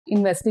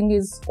Investing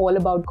is all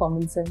about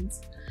common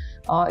sense.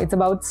 It's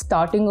about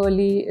starting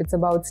early, it's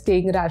about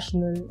staying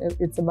rational,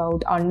 it's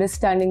about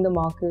understanding the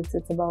markets,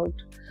 it's about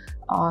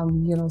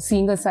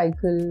seeing a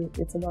cycle,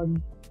 it's about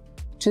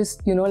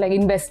just like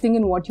investing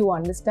in what you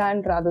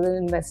understand rather than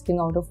investing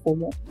out of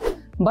FOMO.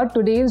 But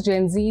today's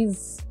Gen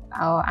Zs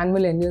and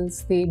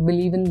millennials, they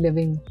believe in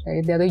living,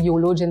 right? They're the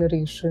YOLO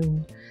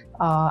generation,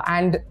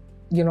 and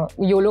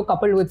YOLO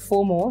coupled with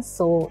FOMO.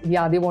 So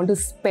yeah, they want to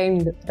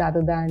spend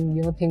rather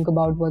than think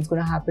about what's going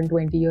to happen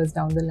 20 years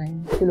down the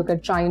line. If you look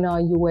at China,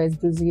 US,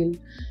 Brazil,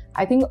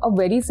 I think a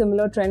very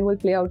similar trend will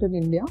play out in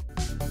India.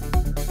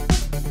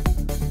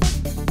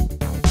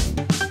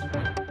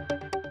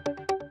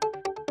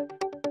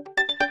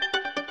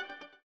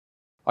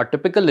 A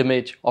typical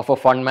image of a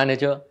fund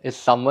manager is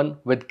someone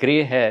with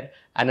grey hair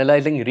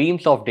analyzing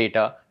reams of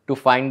data to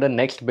find the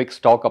next big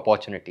stock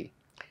opportunity.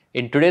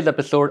 In today's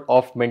episode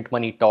of Mint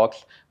Money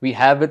Talks, we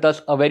have with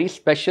us a very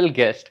special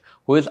guest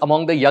who is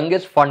among the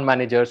youngest fund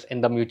managers in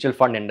the mutual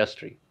fund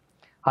industry.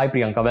 Hi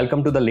Priyanka,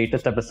 welcome to the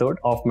latest episode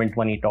of Mint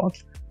Money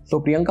Talks. So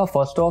Priyanka,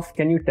 first off,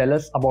 can you tell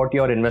us about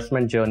your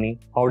investment journey?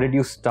 How did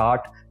you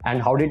start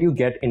and how did you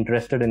get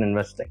interested in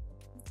investing?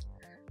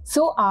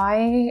 So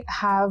I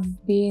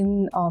have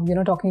been,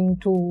 talking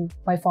to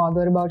my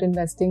father about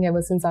investing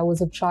ever since I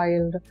was a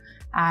child,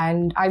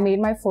 and I made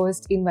my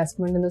first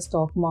investment in the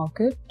stock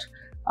market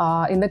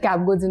in the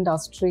cap goods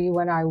industry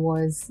when I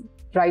was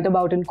right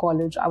about in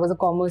college. I was a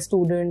commerce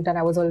student and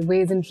I was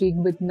always intrigued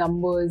with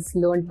numbers,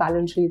 learned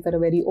balance sheets at a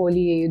very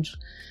early age.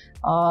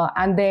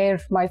 And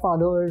there my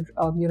father,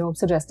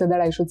 suggested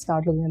that I should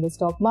start looking at the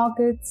stock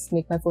markets,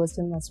 make my first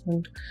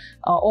investment.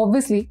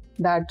 Obviously,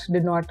 that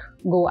did not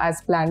go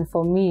as planned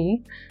for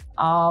me.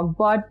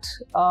 But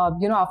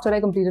after I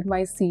completed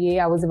my CA,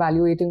 I was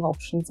evaluating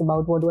options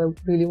about what do I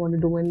really want to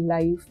do in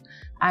life.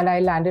 And I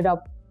landed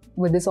up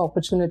with this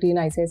opportunity in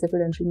ICICI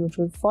Prudential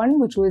Mutual Fund,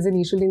 which was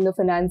initially in the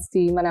finance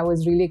team. And I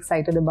was really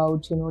excited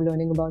about,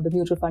 learning about the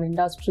mutual fund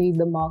industry,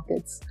 the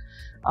markets.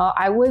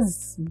 I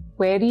was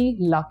very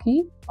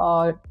lucky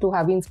to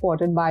have been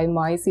spotted by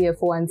my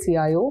CFO and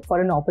CIO for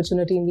an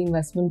opportunity in the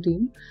investment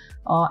team.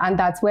 And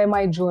that's where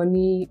my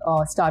journey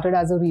started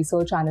as a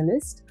research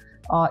analyst.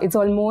 It's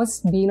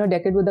almost been a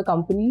decade with the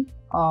company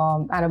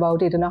and about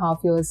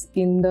 8.5 years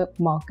in the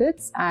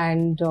markets.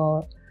 And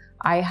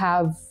I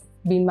have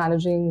been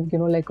managing,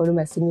 a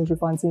domestic mutual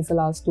fund since the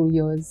last 2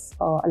 years,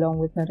 along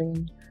with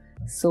Naren.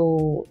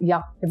 So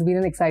yeah, it's been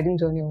an exciting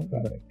journey.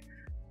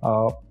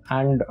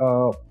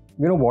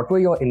 What were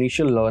your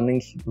initial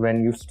learnings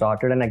when you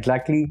started, and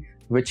exactly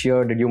which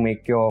year did you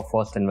make your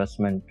first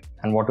investment,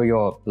 and what were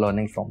your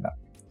learnings from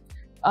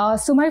that?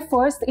 So my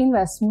first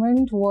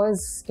investment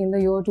was in the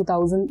year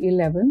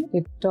 2011.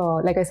 It,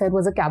 like I said,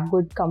 was a cap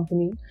good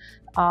company.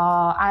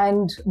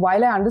 And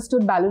while I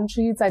understood balance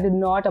sheets, I did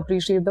not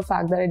appreciate the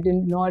fact that I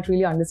did not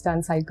really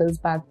understand cycles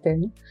back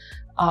then.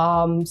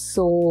 And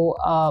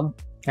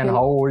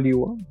how old you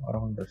were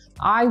around this?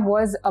 I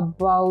was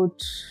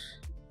about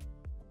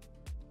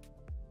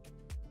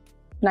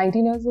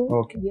 19 years old.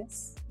 Okay.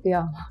 Yes.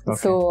 Yeah. Okay.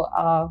 So,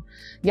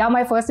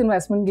 my first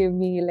investment gave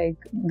me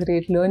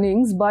great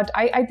learnings. But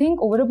I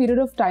think over a period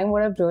of time,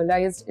 what I've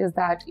realized is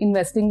that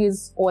investing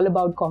is all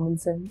about common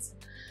sense.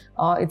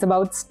 It's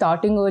about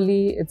starting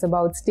early. It's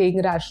about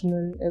staying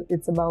rational.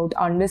 It's about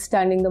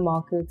understanding the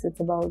markets. It's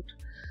about,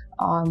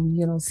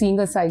 seeing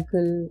a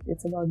cycle.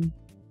 It's about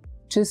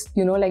just,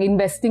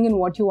 investing in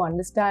what you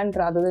understand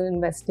rather than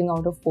investing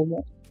out of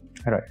FOMO.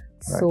 Right.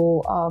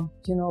 So,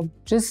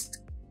 just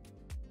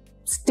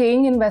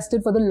staying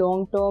invested for the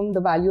long term,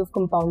 the value of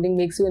compounding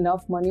makes you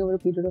enough money over a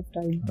period of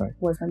time. Right.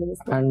 Was my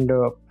biggest thing.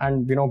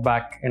 And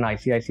back in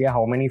ICICI,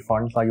 how many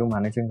funds are you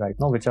managing right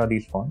now? Which are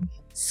these funds?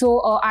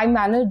 So I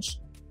manage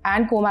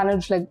and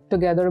co-manage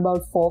together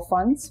about 4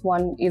 funds.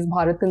 One is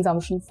Bharat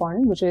Consumption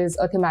Fund, which is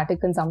a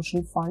thematic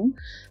consumption fund.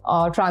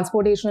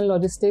 Transportation and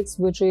Logistics,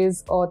 which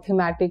is a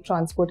thematic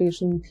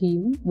transportation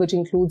theme, which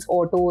includes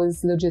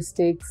autos,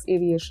 logistics,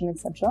 aviation,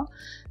 etc.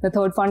 The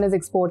third fund is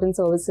Export and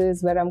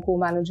Services, where I'm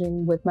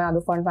co-managing with my other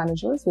fund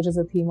managers, which is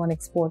a theme on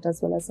export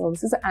as well as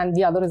services. And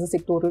the other is a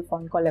sectoral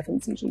fund called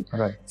FMCG.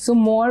 Right. So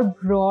more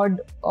broad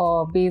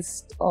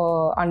based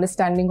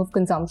understanding of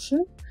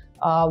consumption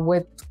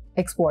with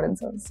export and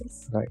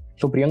services. Right.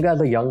 So Priyanka, as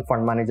a young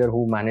fund manager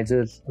who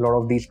manages a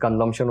lot of these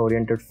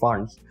consumption-oriented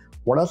funds,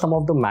 what are some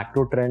of the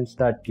macro trends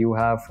that you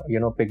have,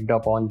 picked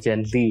up on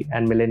Gen Z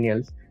and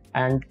millennials?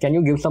 And can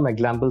you give some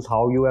examples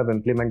how you have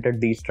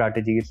implemented these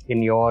strategies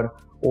in your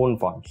own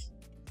funds?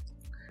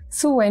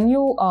 So when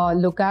you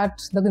look at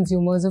the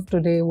consumers of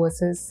today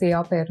versus, say,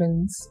 our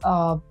parents,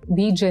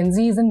 the Gen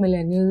Zs and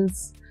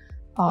millennials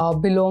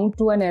belong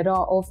to an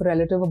era of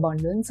relative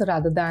abundance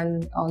rather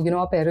than,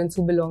 our parents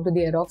who belong to the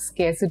era of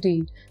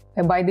scarcity,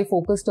 whereby they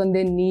focused on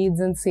their needs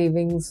and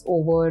savings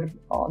over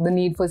the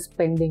need for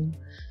spending.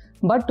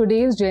 But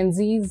today's Gen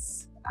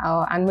Zs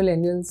and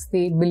millennials,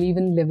 they believe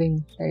in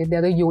living, right?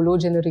 They're the YOLO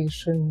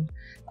generation.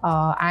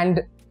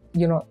 And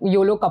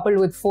YOLO coupled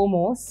with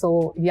FOMO.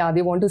 So yeah,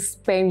 they want to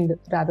spend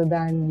rather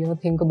than,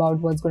 think about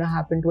what's going to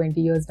happen 20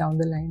 years down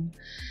the line.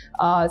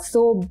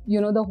 So,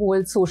 the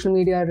whole social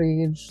media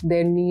rage,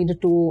 their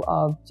need to,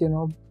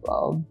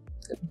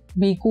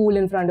 be cool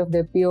in front of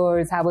their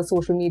peers, have a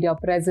social media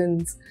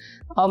presence,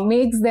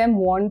 makes them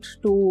want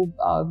to,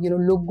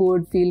 look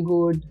good, feel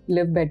good,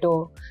 live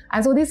better.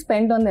 And so they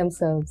spend on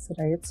themselves,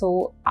 right?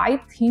 So I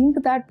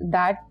think that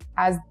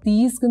as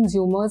these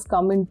consumers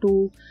come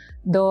into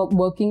the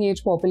working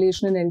age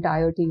population in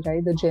entirety,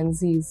 right, the Gen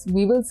Zs,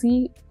 we will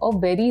see a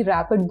very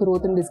rapid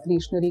growth in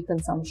discretionary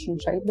consumption,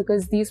 right?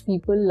 Because these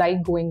people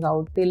like going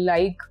out, they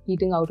like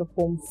eating out of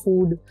home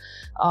food,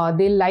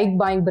 they like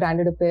buying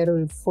branded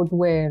apparel,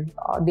 footwear,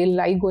 they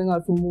like going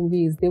out for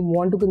movies, they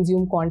want to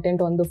consume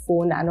content on the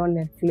phone and on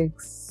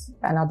Netflix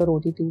and other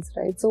OTTs,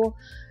 right? So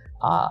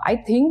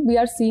I think we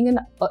are seeing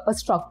a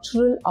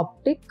structural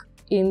uptick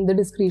in the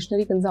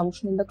discretionary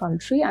consumption in the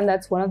country, and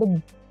that's one of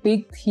the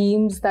big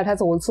themes that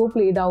has also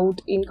played out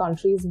in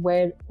countries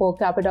where per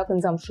capita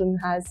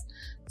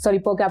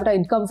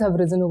incomes have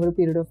risen over a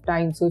period of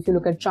time. So if you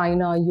look at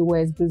China,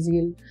 US,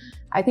 Brazil,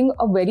 I think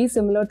a very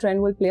similar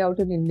trend will play out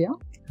in India.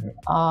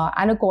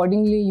 And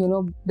accordingly,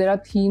 there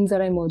are themes that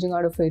are emerging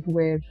out of it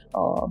where,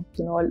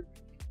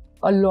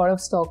 a lot of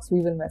stocks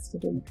we've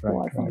invested in.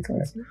 Right.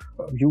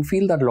 You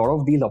feel that a lot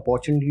of these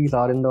opportunities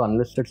are in the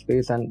unlisted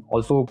space, and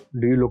also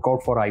do you look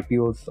out for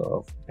IPOs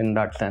in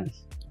that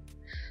sense?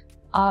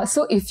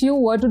 So if you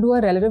were to do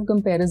a relative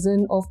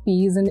comparison of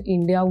PEs in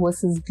India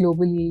versus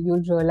globally,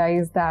 you'll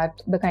realize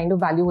that the kind of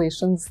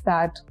valuations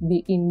that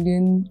the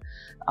Indian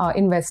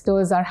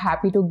investors are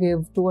happy to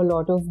give to a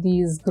lot of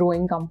these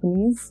growing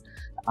companies,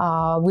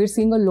 we're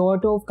seeing a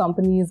lot of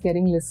companies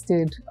getting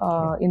listed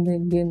in the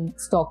Indian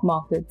stock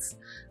markets.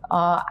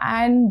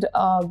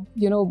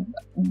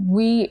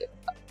 We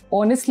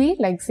honestly,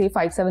 like say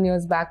 5-7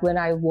 years back when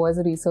I was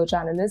a research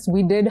analyst,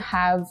 we did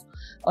have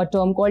a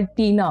term called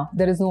TINA.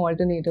 There is no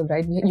alternative,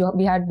 right?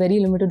 We had very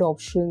limited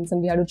options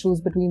and we had to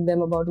choose between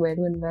them about where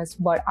to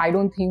invest. But I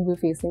don't think we're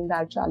facing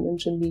that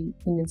challenge in the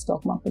Indian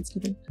stock markets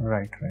today.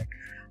 Right.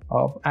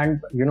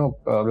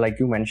 Like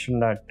you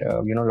mentioned that,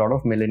 a lot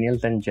of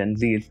millennials and Gen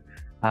Zs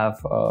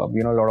have, a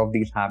lot of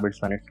these habits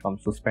when it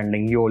comes to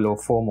spending, YOLO,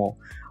 FOMO.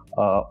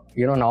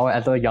 Now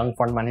as a young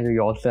fund manager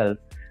yourself,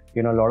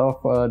 a lot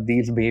of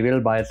these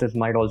behavioral biases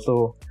might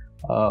also,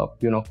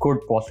 could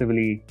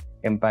possibly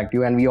impact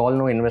you. And we all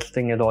know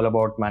investing is all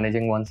about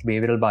managing one's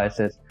behavioral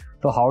biases.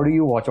 So how do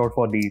you watch out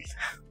for these?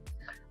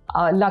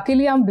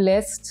 Luckily, I'm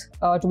blessed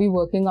to be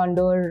working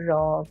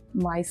under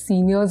my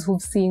seniors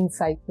who've seen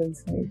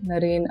cycles, right?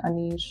 Naren,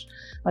 Anish,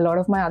 a lot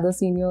of my other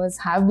seniors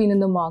have been in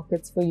the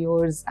markets for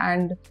years.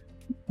 And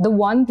the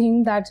one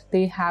thing that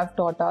they have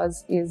taught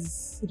us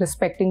is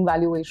respecting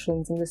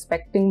valuations and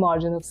respecting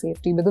margin of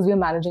safety, because we are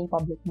managing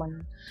public money.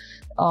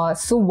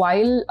 So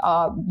while,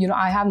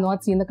 I have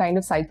not seen the kind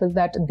of cycles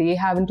that they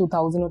have in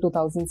 2000 or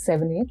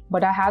 2007-8,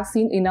 but I have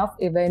seen enough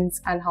events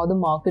and how the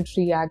market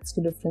reacts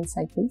to different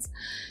cycles.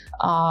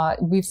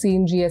 We've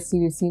seen GST,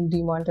 we've seen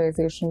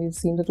demonetization, we've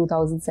seen the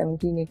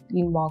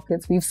 2017-18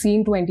 markets, we've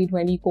seen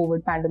 2020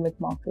 COVID pandemic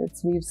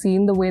markets, we've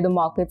seen the way the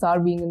markets are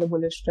being in the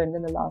bullish trend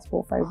in the last 4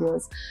 or 5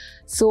 years.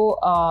 So,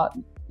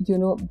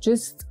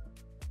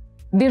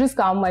 they just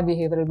calm my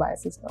behavioral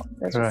biases down.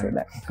 Let's just say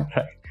that.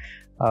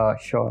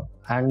 Right. Sure.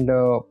 And,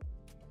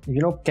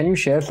 can you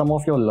share some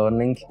of your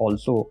learnings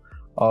also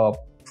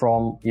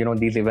from,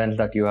 these events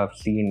that you have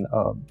seen,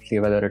 say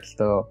whether it's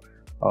the,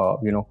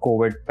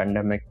 COVID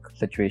pandemic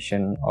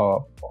situation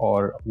or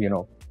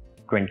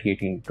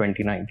 2018,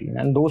 2019,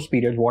 and those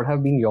periods, what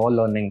have been your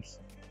learnings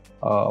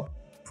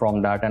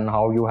from that and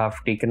how you have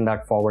taken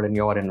that forward in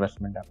your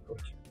investment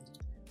approach?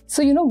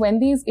 So, when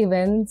these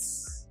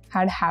events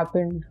had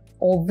happened,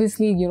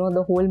 obviously,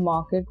 the whole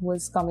market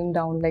was coming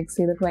down, like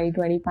say the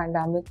 2020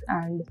 pandemic,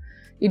 and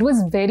it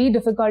was very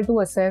difficult to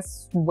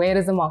assess where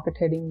is the market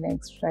heading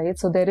next, right?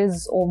 So there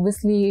is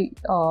obviously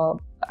a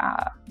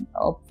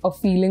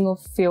feeling of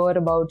fear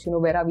about,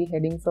 where are we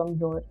heading from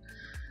here?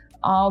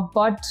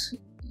 But,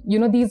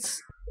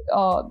 these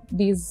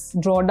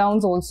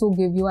drawdowns also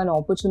give you an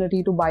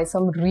opportunity to buy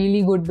some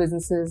really good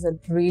businesses at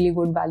really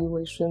good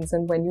valuations.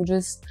 And when you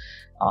just,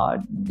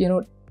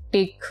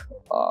 take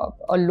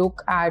a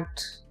look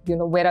at,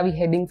 where are we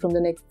heading from the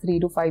next 3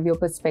 to 5 year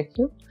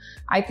perspective,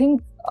 I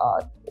think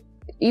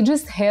it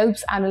just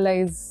helps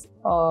analyze,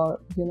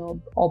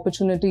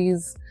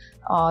 opportunities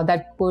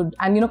that could,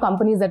 and,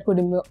 companies that could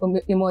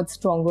emerge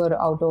stronger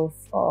out of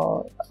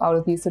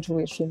these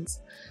situations.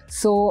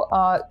 So,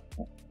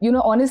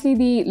 honestly,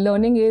 the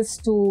learning is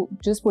to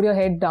just put your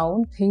head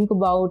down, think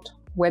about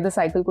where the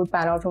cycle could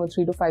pan out from a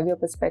 3 to 5 year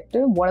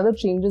perspective. What are the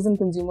changes in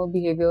consumer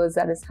behaviors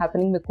that is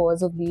happening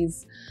because of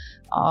these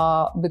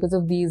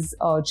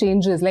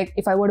changes? Like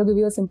if I were to give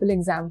you a simple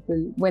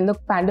example, when the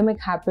pandemic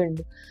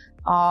happened,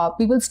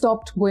 people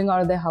stopped going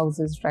out of their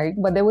houses, right?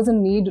 But there was a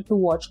need to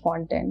watch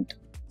content.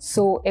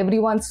 So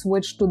everyone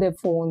switched to their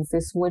phones, they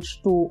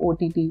switched to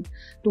OTT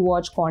to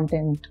watch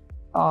content.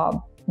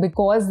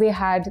 because they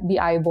had the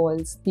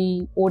eyeballs,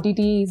 the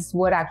OTTs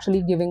were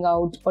actually giving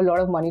out a lot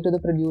of money to the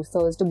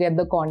producers to get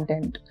the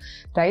content,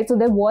 right? So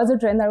there was a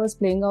trend that was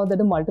playing out that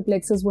the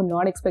multiplexes were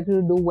not expected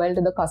to do well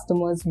till the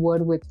customers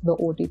were with the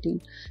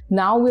OTT.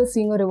 Now we're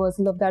seeing a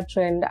reversal of that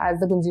trend as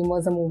the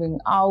consumers are moving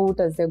out,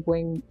 as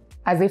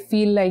they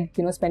feel like,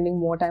 spending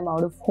more time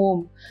out of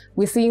home.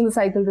 We're seeing the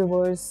cycle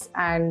reverse,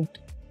 and,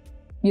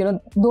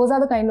 those are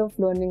the kind of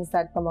learnings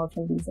that come out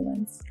from these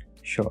events.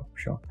 Sure.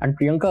 And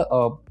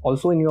Priyanka,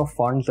 also in your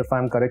funds, if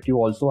I'm correct, you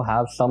also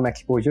have some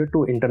exposure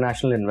to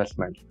international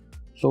investment.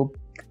 So,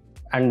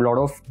 and a lot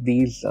of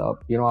these,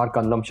 are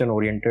consumption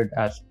oriented,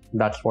 as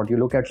that's what you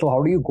look at. So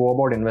how do you go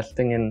about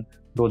investing in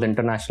those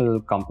international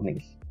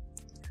companies?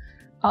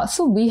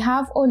 So we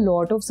have a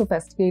lot of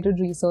sophisticated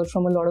research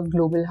from a lot of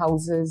global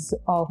houses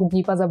who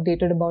keep us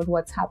updated about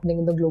what's happening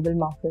in the global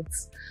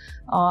markets.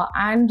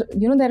 And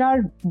there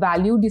are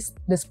value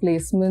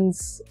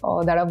displacements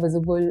that are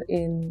visible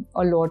in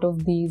a lot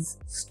of these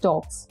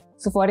stocks.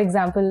 So for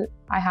example,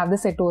 I have the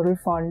sectoral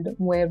fund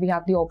where we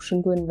have the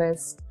option to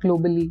invest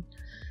globally.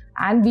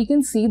 And we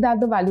can see that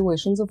the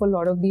valuations of a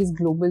lot of these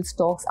global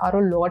stocks are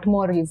a lot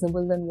more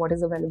reasonable than what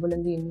is available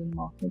in the Indian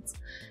markets.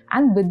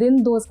 And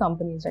within those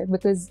companies, right?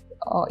 Because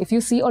if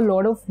you see, a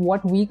lot of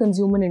what we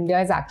consume in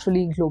India is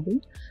actually global.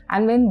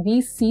 And when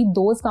we see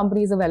those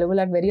companies available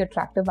at very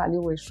attractive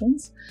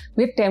valuations,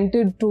 we're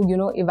tempted to,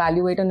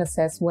 evaluate and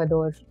assess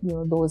whether,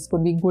 those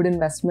could be good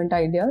investment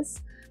ideas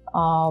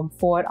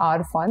for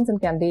our funds, and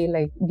can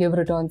they give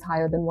returns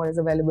higher than what is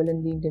available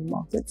in the Indian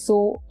market.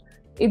 So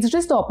it's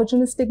just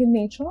opportunistic in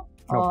nature.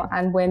 Okay.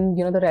 And when,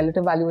 the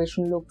relative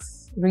valuation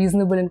looks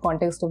reasonable in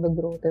context of the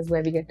growth is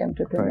where we get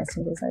tempted to invest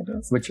in those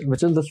ideas. Which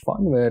is this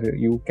fund where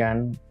you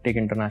can take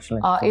international?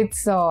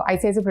 It's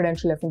ICICI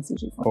Prudential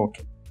FMCG fund.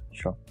 Okay,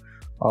 sure.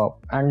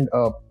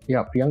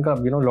 Priyanka,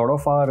 a lot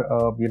of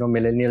our,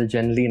 millennial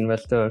Gen Z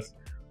investors,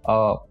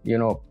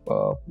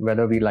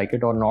 whether we like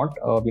it or not,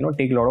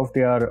 take a lot of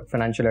their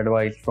financial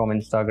advice from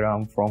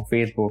Instagram, from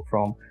Facebook,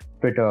 from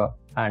Twitter,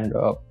 and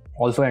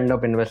also end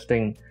up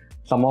investing.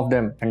 Some of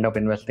them end up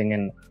investing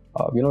in,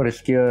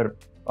 riskier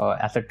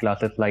asset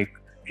classes like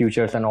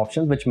futures and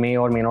options, which may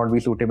or may not be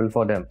suitable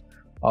for them.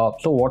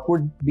 So what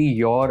would be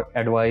your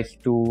advice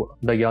to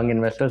the young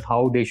investors,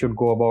 how they should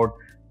go about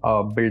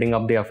building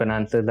up their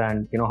finances,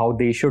 and, how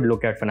they should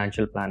look at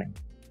financial planning?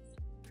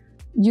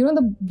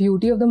 The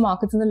beauty of the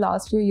markets in the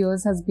last few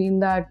years has been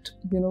that,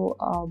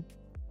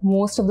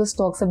 most of the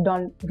stocks have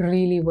done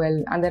really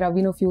well. And there have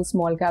been a few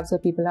small caps where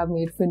people have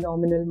made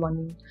phenomenal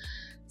money.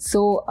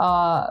 So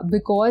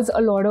because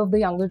a lot of the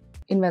younger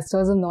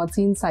investors have not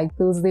seen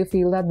cycles, they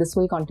feel that this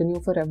will continue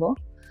forever.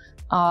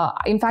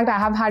 In fact, I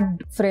have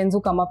had friends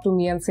who come up to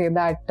me and say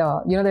that,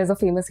 there's a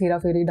famous Hera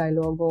Fairy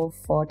dialogue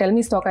of, tell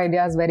me stock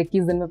ideas where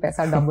 21 din mein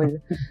paisa double,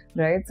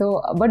 right?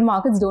 So, but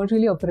markets don't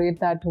really operate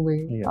that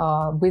way.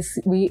 Yeah.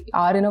 We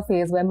are in a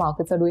phase where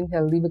markets are doing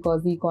healthy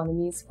because the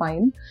economy is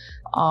fine.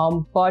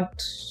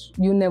 But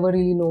you never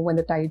really know when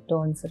the tide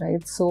turns,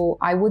 right? So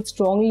I would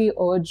strongly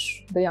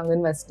urge the young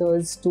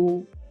investors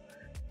to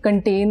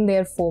contain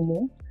their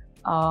FOMO.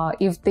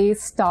 If they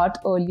start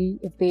early,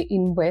 if they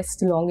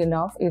invest long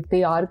enough, if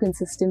they are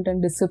consistent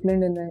and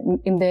disciplined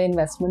in their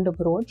investment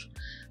approach,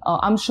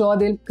 I'm sure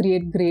they'll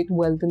create great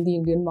wealth in the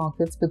Indian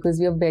markets, because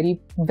we are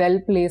very well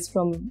placed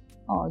from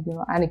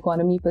an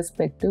economy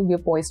perspective. We are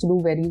poised to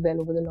do very well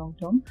over the long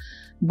term.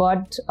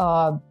 But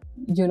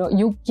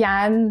you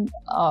can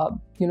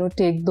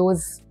take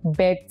those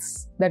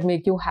bets that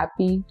make you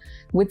happy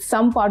with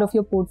some part of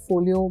your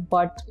portfolio,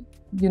 but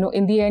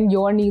in the end,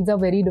 your needs are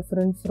very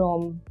different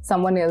from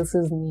someone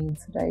else's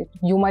needs, right?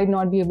 You might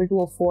not be able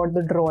to afford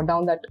the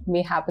drawdown that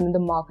may happen in the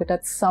market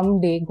at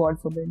some day, God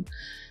forbid,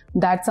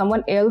 that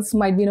someone else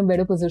might be in a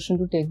better position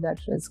to take that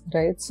risk,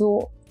 right?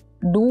 So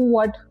do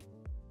what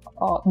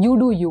you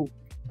do,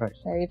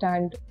 right?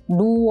 And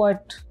do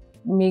what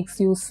makes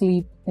you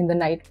sleep in the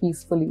night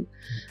peacefully,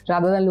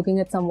 rather than looking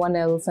at someone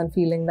else and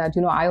feeling that,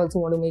 I also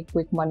want to make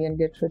quick money and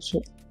get rich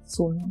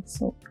soon.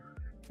 So.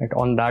 Right.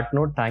 On that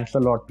note, thanks a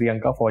lot,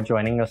 Priyanka, for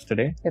joining us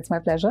today. It's my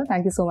pleasure.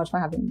 Thank you so much for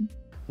having me.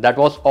 That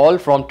was all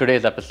from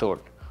today's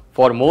episode.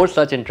 For more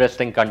such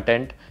interesting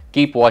content,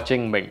 keep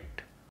watching Mint.